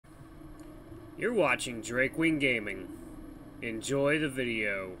You're watching Drayden Gaming. Enjoy the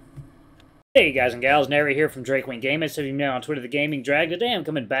video. Hey guys and gals, Nary here from Drayden Gaming. So you know on Twitter, the Gaming Drag. Today I'm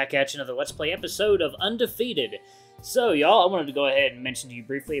coming back at you another Let's Play episode of Undefeated. So y'all, I wanted to go ahead and mention to you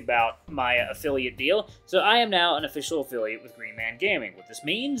briefly about my affiliate deal. So I am now an official affiliate with Green Man Gaming. What this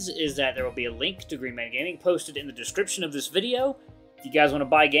means is that there will be a link to Green Man Gaming posted in the description of this video. If you guys want to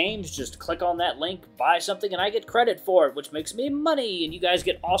buy games, just click on that link, buy something, and I get credit for it, which makes me money, and you guys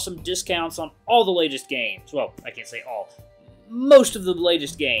get awesome discounts on all the latest games. Well, I can't say all. Most of the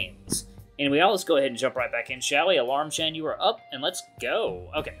latest games. Anyway, y'all, let's go ahead and jump right back in, shall we? Alarm Chan, you are up, and let's go.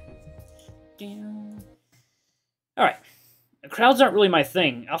 Okay. Alright. The crowds aren't really my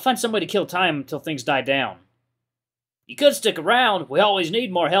thing. I'll find some way to kill time until things die down. You could stick around. We always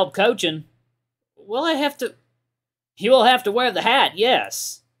need more help coaching. Well, You will have to wear the hat,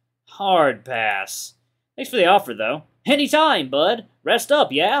 yes. Hard pass. Thanks for the offer, though. Anytime, bud. Rest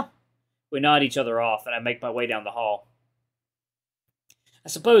up, yeah? We nod each other off, and I make my way down the hall. I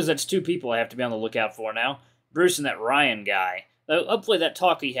suppose that's two people I have to be on the lookout for now. Bruce and that Ryan guy. Though hopefully that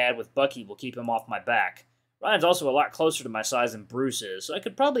talk he had with Bucky will keep him off my back. Ryan's also a lot closer to my size than Bruce is, so I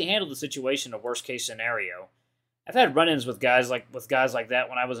could probably handle the situation in a worst-case scenario. I've had run-ins with guys like that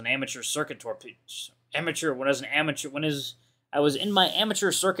when I was an amateur circuit torpedo. I was in my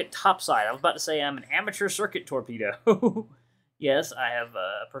amateur circuit topside. I was about to say I'm an amateur circuit torpedo. Yes, I have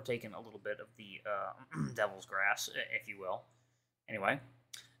partaken a little bit of the devil's grass, if you will. Anyway,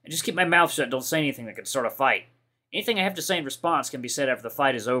 I just keep my mouth shut and don't say anything that could start a fight. Anything I have to say in response can be said after the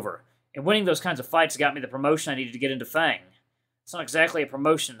fight is over. And winning those kinds of fights got me the promotion I needed to get into Fang. It's not exactly a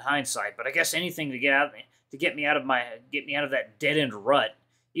promotion in hindsight, but I guess anything to get me out of that dead-end rut.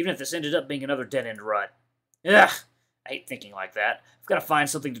 Even if this ended up being another dead-end rut. Ugh! I hate thinking like that. I've got to find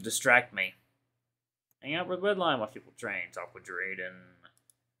something to distract me. Hang out with Red Line while people train. Talk with Drayden.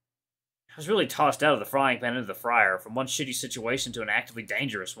 I was really tossed out of the frying pan into the fryer, from one shitty situation to an actively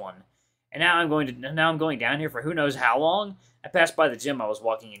dangerous one. And now I'm going down here for who knows how long? I passed by the gym I was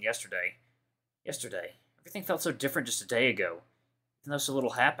walking in yesterday. Everything felt so different just a day ago. Even though so little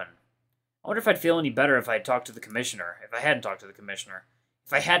happened. I wonder if I'd feel any better if I had talked to the commissioner. If I hadn't talked to the commissioner.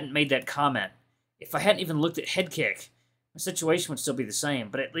 If I hadn't made that comment, if I hadn't even looked at Headkick, my situation would still be the same,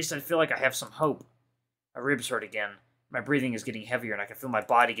 but at least I feel like I have some hope. My ribs hurt again. My breathing is getting heavier, and I can feel my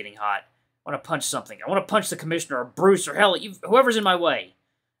body getting hot. I want to punch something. I want to punch the commissioner, or Bruce, or hell, whoever's in my way.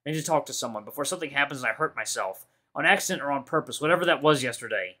 I need to talk to someone before something happens and I hurt myself. On accident or on purpose, whatever that was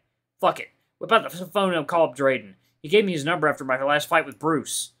yesterday. Fuck it. Whip out the phone and call up Drayden. He gave me his number after my last fight with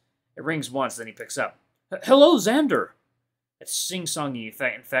Bruce. It rings once, then he picks up. Hello, Zander! That sing-songy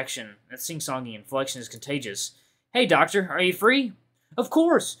inflection is contagious. Hey, doctor, are you free? Of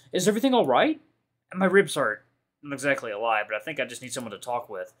course. Is everything all right? My ribs hurt. Not exactly a lie, but I think I just need someone to talk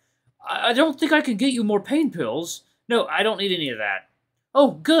with. I don't think I can get you more pain pills. No, I don't need any of that.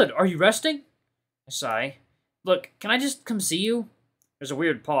 Oh, good. Are you resting? I sigh. Look, can I just come see you? There's a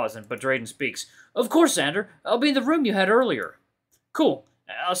weird pause, but Drayden speaks. Of course, Zander. I'll be in the room you had earlier. Cool.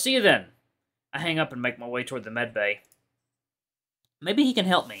 I'll see you then. I hang up and make my way toward the med bay. Maybe he can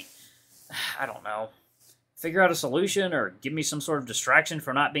help me. I don't know. Figure out a solution or give me some sort of distraction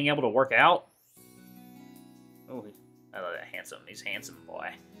for not being able to work out? Oh, I love that he's handsome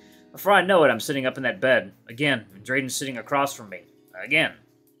boy. Before I know it, I'm sitting up in that bed. Again, and Drayden's sitting across from me. Again.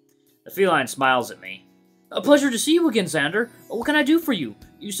 The feline smiles at me. A pleasure to see you again, Zander. What can I do for you?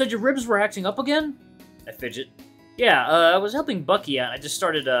 You said your ribs were acting up again? I fidget. Yeah, I was helping Bucky out. I just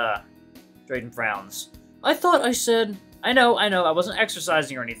started, Drayden frowns. I thought I said... I know, I wasn't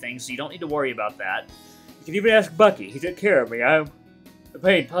exercising or anything, so you don't need to worry about that. You can even ask Bucky. He took care of me. The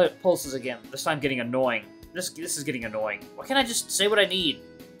pain pulses again. This time getting annoying. This is getting annoying. Why can't I just say what I need?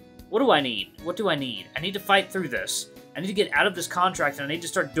 What do I need? What do I need? I need to fight through this. I need to get out of this contract, and I need to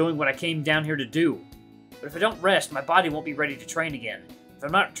start doing what I came down here to do. But if I don't rest, my body won't be ready to train again. If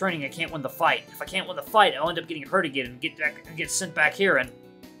I'm not training, I can't win the fight. If I can't win the fight, I'll end up getting hurt again and get sent back here and...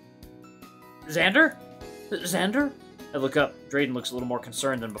 Zander? Zander? I look up. Drayden looks a little more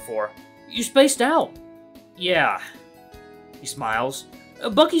concerned than before. You spaced out. Yeah. He smiles.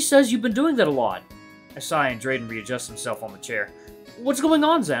 Bucky says you've been doing that a lot. I sigh and Drayden readjusts himself on the chair. What's going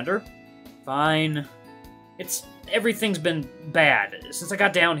on, Zander? Fine. Everything's been bad since I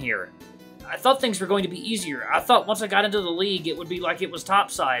got down here. I thought things were going to be easier. I thought once I got into the league it would be like it was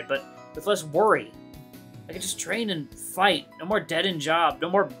topside, but with less worry. I could just train and fight. No more dead-end job. No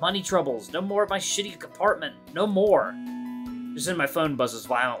more money troubles. No more of my shitty apartment. No more. Just then my phone buzzes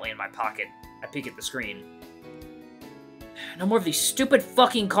violently in my pocket. I peek at the screen. No more of these stupid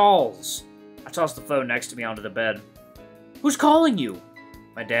fucking calls. I toss the phone next to me onto the bed. Who's calling you?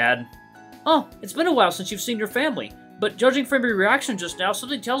 My dad. Oh, it's been a while since you've seen your family, but judging from your reaction just now,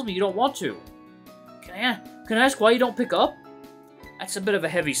 something tells me you don't want to. Can I ask why you don't pick up? That's a bit of a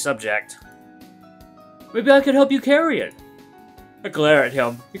heavy subject. Maybe I could help you carry it. I glare at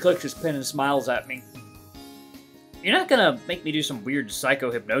him. He clicks his pen and smiles at me. You're not gonna make me do some weird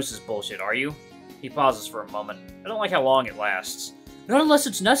psycho-hypnosis bullshit, are you? He pauses for a moment. I don't like how long it lasts. Not unless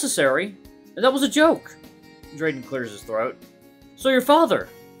it's necessary. That was a joke. Drayden clears his throat. So your father.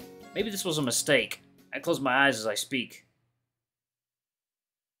 Maybe this was a mistake. I close my eyes as I speak.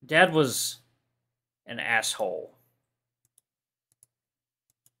 Dad was an asshole.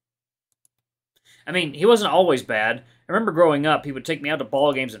 I mean, he wasn't always bad. I remember growing up, he would take me out to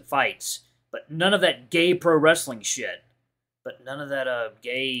ball games and fights. But none of that gay pro wrestling shit. But none of that,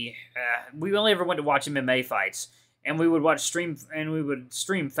 gay... we only ever went to watch MMA fights. And we would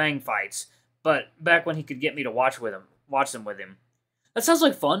stream Fang fights. But back when he could get me to watch them with him. That sounds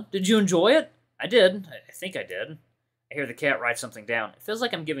like fun. Did you enjoy it? I did. I think I did. I hear the cat write something down. It feels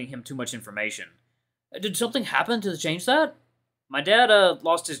like I'm giving him too much information. Did something happen to change that? My dad,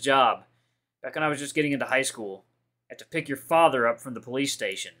 lost his job. Back when I was just getting into high school. I had to pick your father up from the police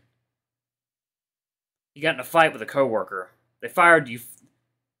station. You got in a fight with a coworker. They fired you.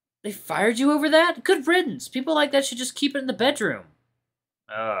 They fired you over that? Good riddance. People like that should just keep it in the bedroom.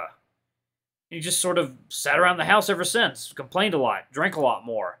 He just sort of sat around the house ever since. Complained a lot. Drank a lot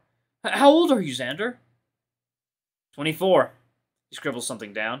more. How old are you, Zander? 24. He scribbles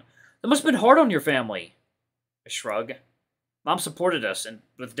something down. That must have been hard on your family. A shrug. Mom supported us, and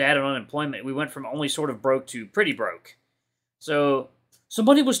with Dad on unemployment, we went from only sort of broke to pretty broke. So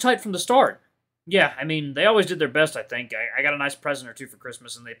money was tight from the start. Yeah, I mean, they always did their best, I think. I got a nice present or two for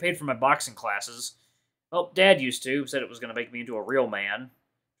Christmas, and they paid for my boxing classes. Well, Dad used to. Said it was going to make me into a real man.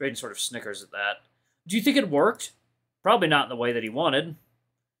 Drayden sort of snickers at that. Do you think it worked? Probably not in the way that he wanted.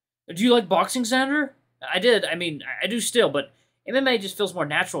 Do you like boxing, Zander? I did. I mean, I do still, but MMA just feels more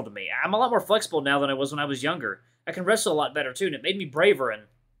natural to me. I'm a lot more flexible now than I was when I was younger. I can wrestle a lot better, too, and it made me braver and...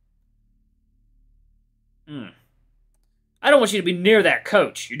 I don't want you to be near that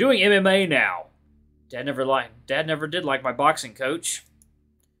coach. You're doing MMA now. Dad never did like my boxing coach.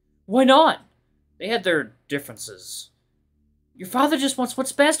 Why not? They had their differences. Your father just wants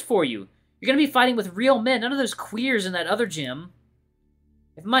what's best for you. You're gonna be fighting with real men, none of those queers in that other gym.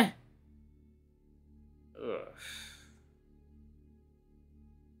 If my... Ugh.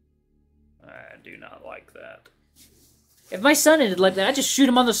 I do not like that. If my son ended like that, I'd just shoot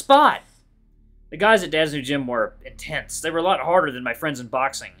him on the spot. The guys at Dad's new gym were intense. They were a lot harder than my friends in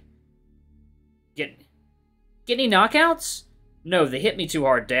boxing. Get any knockouts? No, they hit me too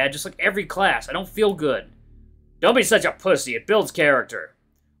hard, Dad, just like every class. I don't feel good. Don't be such a pussy. It builds character.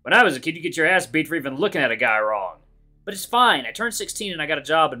 When I was a kid, you get your ass beat for even looking at a guy wrong. But it's fine. I turned 16 and I got a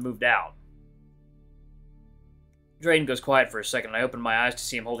job and moved out. Drayden goes quiet for a second and I open my eyes to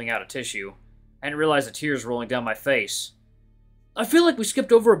see him holding out a tissue. I didn't realize the tears rolling down my face. I feel like we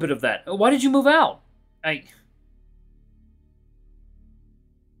skipped over a bit of that. Why did you move out?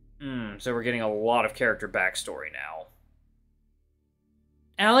 So we're getting a lot of character backstory now.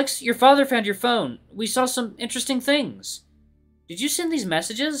 Alex, your father found your phone. We saw some interesting things. Did you send these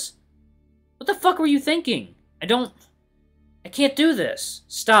messages? What the fuck were you thinking? I can't do this.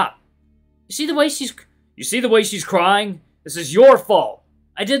 Stop. You see the way she's crying? This is your fault.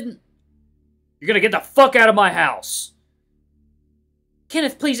 You're gonna get the fuck out of my house.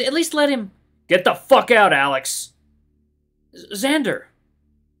 Kenneth, please, at least let him... Get the fuck out, Alex! Zander!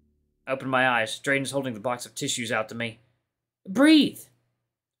 I open my eyes. Drayden's holding the box of tissues out to me. Breathe!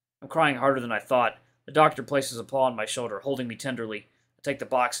 I'm crying harder than I thought. The doctor places a paw on my shoulder, holding me tenderly. I take the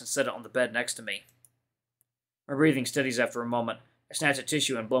box and set it on the bed next to me. My breathing steadies after a moment. I snatch a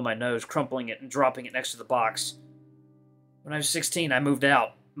tissue and blow my nose, crumpling it and dropping it next to the box. When I was 16, I moved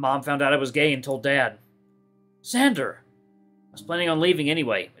out. Mom found out I was gay and told Dad. Zander! I was planning on leaving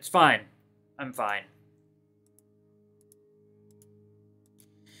anyway. It's fine. I'm fine.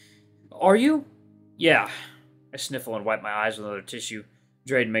 Are you? Yeah. I sniffle and wipe my eyes with another tissue.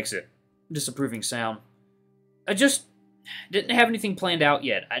 Drayden makes a disapproving sound. I just didn't have anything planned out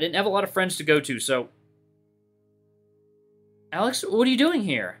yet. I didn't have a lot of friends to go to, so... Alex, what are you doing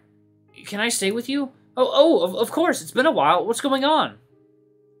here? Can I stay with you? Of course. It's been a while. What's going on?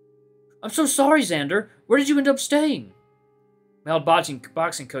 I'm so sorry, Zander. Where did you end up staying? My old boxing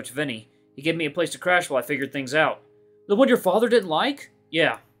coach, Vinny. He gave me a place to crash while I figured things out. The one your father didn't like?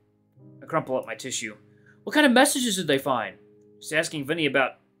 Yeah. I crumple up my tissue. What kind of messages did they find? Just asking Vinny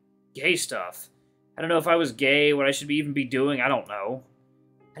about gay stuff. I don't know if I was gay, what I should even be doing, I don't know.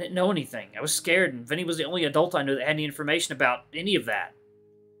 I didn't know anything. I was scared, and Vinny was the only adult I knew that had any information about any of that.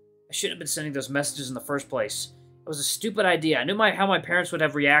 I shouldn't have been sending those messages in the first place. It was a stupid idea. I knew how my parents would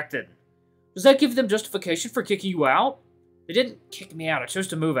have reacted. Does that give them justification for kicking you out? They didn't kick me out. I chose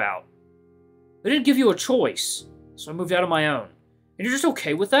to move out. They didn't give you a choice, so I moved out on my own. And you're just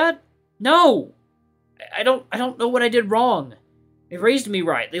okay with that? No! I don't know what I did wrong. They raised me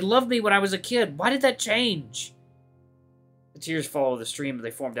right. They loved me when I was a kid. Why did that change? The tears follow the stream and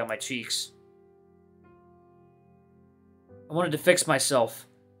they form down my cheeks. I wanted to fix myself.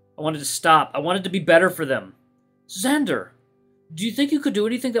 I wanted to stop. I wanted to be better for them. Zander, do you think you could do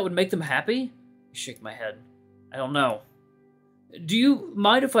anything that would make them happy? I shake my head. I don't know. Do you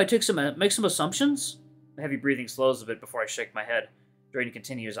mind if I make some assumptions? The heavy breathing slows a bit before I shake my head. Drayden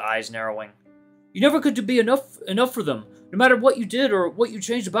continues, eyes narrowing. You never could be enough for them. No matter what you did or what you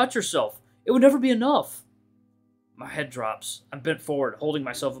changed about yourself, it would never be enough. My head drops. I'm bent forward, holding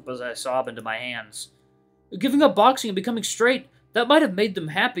myself up as I sob into my hands. Giving up boxing and becoming straight, that might have made them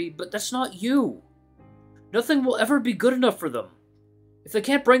happy, but that's not you. Nothing will ever be good enough for them. If they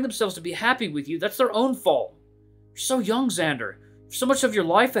can't bring themselves to be happy with you, that's their own fault. You're so young, Zander. There's so much of your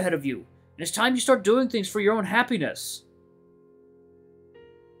life ahead of you, and it's time you start doing things for your own happiness.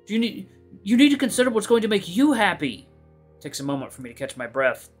 You need to consider what's going to make you happy. It takes a moment for me to catch my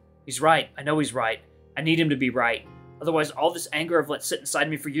breath. He's right. I know he's right. I need him to be right. Otherwise, all this anger I've let sit inside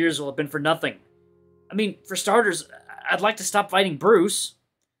me for years will have been for nothing. I mean, for starters, I'd like to stop fighting Bruce.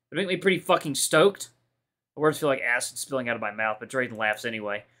 It'd make me pretty fucking stoked. The words feel like acid spilling out of my mouth, but Drayden laughs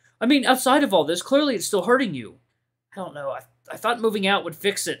anyway. I mean, outside of all this, clearly it's still hurting you. I don't know. I thought moving out would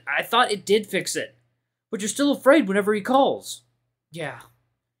fix it. I thought it did fix it. But you're still afraid whenever he calls. Yeah.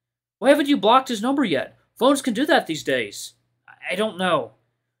 Why haven't you blocked his number yet? Phones can do that these days. I don't know.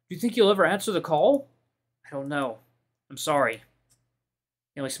 Do you think you'll ever answer the call? I don't know. I'm sorry.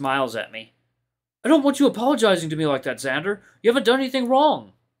 He only smiles at me. I don't want you apologizing to me like that, Zander. You haven't done anything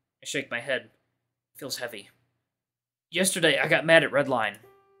wrong. I shake my head. It feels heavy. Yesterday, I got mad at Redline.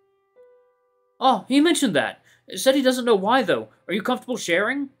 Oh, he mentioned that. He said he doesn't know why, though. Are you comfortable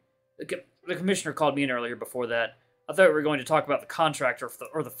sharing? The commissioner called me in earlier before that. I thought we were going to talk about the contract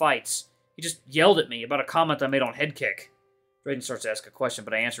or the fights. He just yelled at me about a comment I made on Headkick. Drayden starts to ask a question,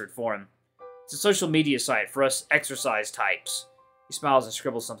 but I answer it for him. It's a social media site for us exercise types. He smiles and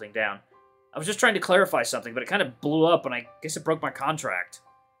scribbles something down. I was just trying to clarify something, but it kind of blew up, and I guess it broke my contract.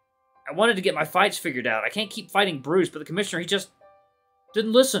 I wanted to get my fights figured out. I can't keep fighting Bruce, but the commissioner, he just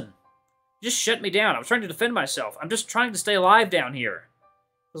didn't listen. He just shut me down. I was trying to defend myself. I'm just trying to stay alive down here.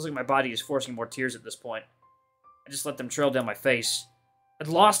 Feels like my body is forcing more tears at this point. I just let them trail down my face. I'd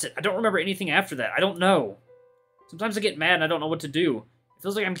lost it. I don't remember anything after that. I don't know. Sometimes I get mad and I don't know what to do. It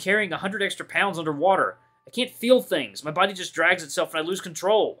feels like I'm carrying 100 extra pounds underwater. I can't feel things. My body just drags itself and I lose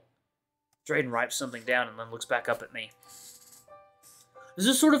control. Drayden writes something down and then looks back up at me. Does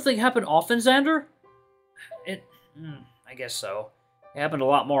this sort of thing happen often, Zander? I guess so. It happened a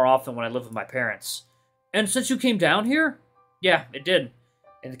lot more often when I lived with my parents. And since you came down here? Yeah, it did.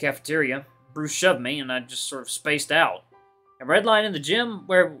 In the cafeteria, Bruce shoved me and I just sort of spaced out. And Redline in the gym,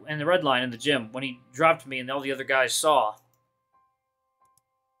 when he dropped me and all the other guys saw.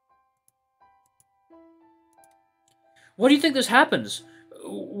 Why do you think this happens?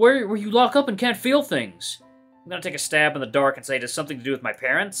 Where you lock up and can't feel things? I'm gonna take a stab in the dark and say it has something to do with my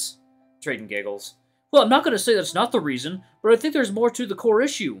parents? Drayden giggles. Well, I'm not gonna say that's not the reason, but I think there's more to the core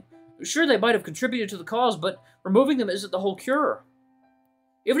issue. Sure, they might have contributed to the cause, but removing them isn't the whole cure.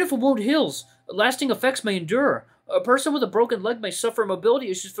 Even if a wound heals, lasting effects may endure. A person with a broken leg may suffer mobility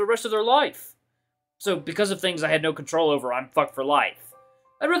issues for the rest of their life. So, because of things I had no control over, I'm fucked for life.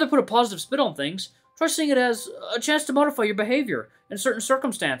 I'd rather put a positive spin on things. Try seeing it as a chance to modify your behavior in certain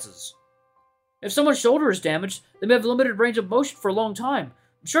circumstances. If someone's shoulder is damaged, they may have limited range of motion for a long time.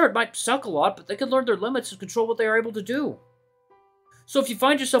 Sure, it might suck a lot, but they can learn their limits and control what they are able to do. So if you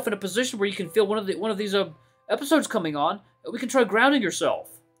find yourself in a position where you can feel one of these episodes coming on, we can try grounding yourself.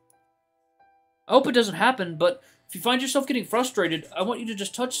 I hope it doesn't happen, but if you find yourself getting frustrated, I want you to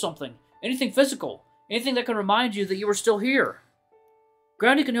just touch something. Anything physical. Anything that can remind you that you are still here.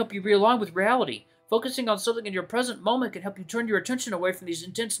 Grounding can help you realign with reality. Focusing on something in your present moment can help you turn your attention away from these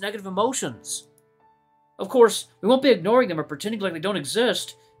intense negative emotions. Of course, we won't be ignoring them or pretending like they don't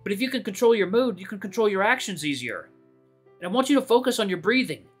exist, but if you can control your mood, you can control your actions easier. And I want you to focus on your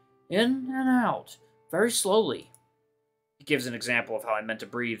breathing. In and out. Very slowly. He gives an example of how I meant to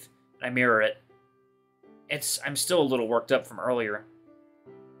breathe, and I mirror it. I'm still a little worked up from earlier,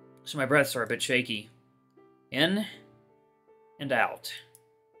 so my breaths are a bit shaky. In and out.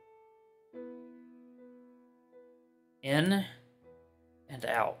 In and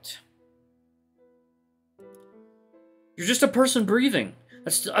out. You're just a person breathing.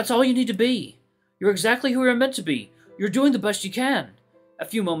 That's all you need to be. You're exactly who you're meant to be. You're doing the best you can. A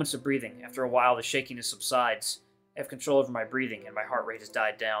few moments of breathing. After a while, the shakiness subsides. I have control over my breathing, and my heart rate has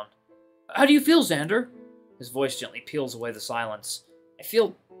died down. How do you feel, Zander? His voice gently peels away the silence. I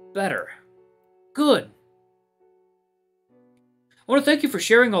feel better. Good. I want to thank you for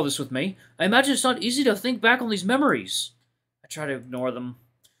sharing all this with me. I imagine it's not easy to think back on these memories. I try to ignore them,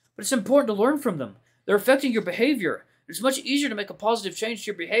 but it's important to learn from them. They're affecting your behavior. It's much easier to make a positive change to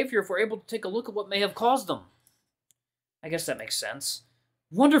your behavior if we're able to take a look at what may have caused them. I guess that makes sense.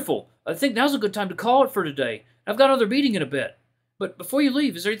 Wonderful. I think now's a good time to call it for today. I've got another meeting in a bit. But before you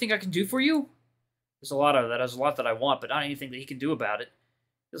leave, is there anything I can do for you? There's a lot that I want, but not anything that he can do about it.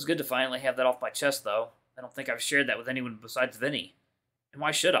 Feels good to finally have that off my chest, though. I don't think I've shared that with anyone besides Vinny. And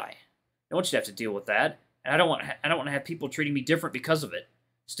why should I? I don't want you to have to deal with that. And I don't want to have people treating me different because of it.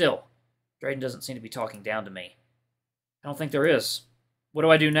 Still, Drayden doesn't seem to be talking down to me. I don't think there is. What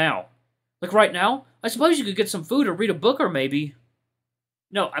do I do now? Like right now? I suppose you could get some food or read a book or maybe...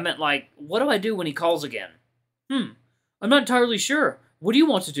 No, I meant like, what do I do when he calls again? I'm not entirely sure. What do you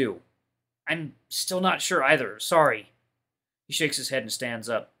want to do? I'm still not sure either. Sorry. He shakes his head and stands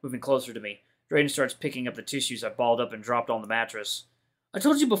up, moving closer to me. Drayden starts picking up the tissues I balled up and dropped on the mattress. I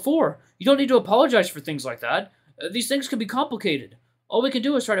told you before, you don't need to apologize for things like that. These things can be complicated. All we can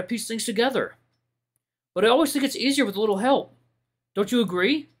do is try to piece things together. But I always think it's easier with a little help. Don't you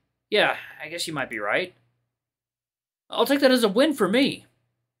agree? Yeah, I guess you might be right. I'll take that as a win for me.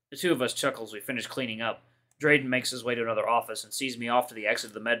 The two of us chuckle as we finish cleaning up. Drayden makes his way to another office and sees me off to the exit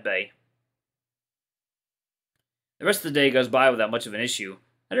of the med bay. The rest of the day goes by without much of an issue.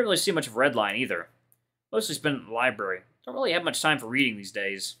 I didn't really see much of Redline either. Mostly spent in the library. Don't really have much time for reading these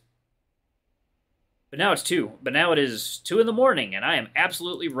days. But now it is 2 in the morning, and I am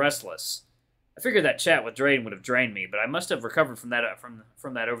absolutely restless. I figured that chat with Drayden would have drained me, but I must have recovered from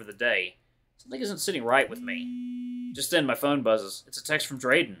that over the day. Something isn't sitting right with me. Just then, my phone buzzes. It's a text from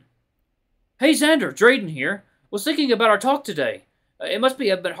Drayden. Hey, Zander, Drayden here. Was thinking about our talk today. It must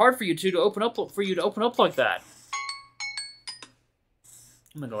have been hard for you to open up like that.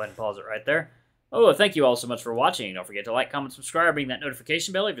 I'm gonna go ahead and pause it right there. Oh, thank you all so much for watching. Don't forget to like, comment, subscribe, ring that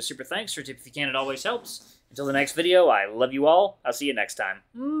notification bell. Leave a super thanks or tip if you can. It always helps. Until the next video, I love you all. I'll see you next time.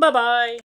 Bye-bye.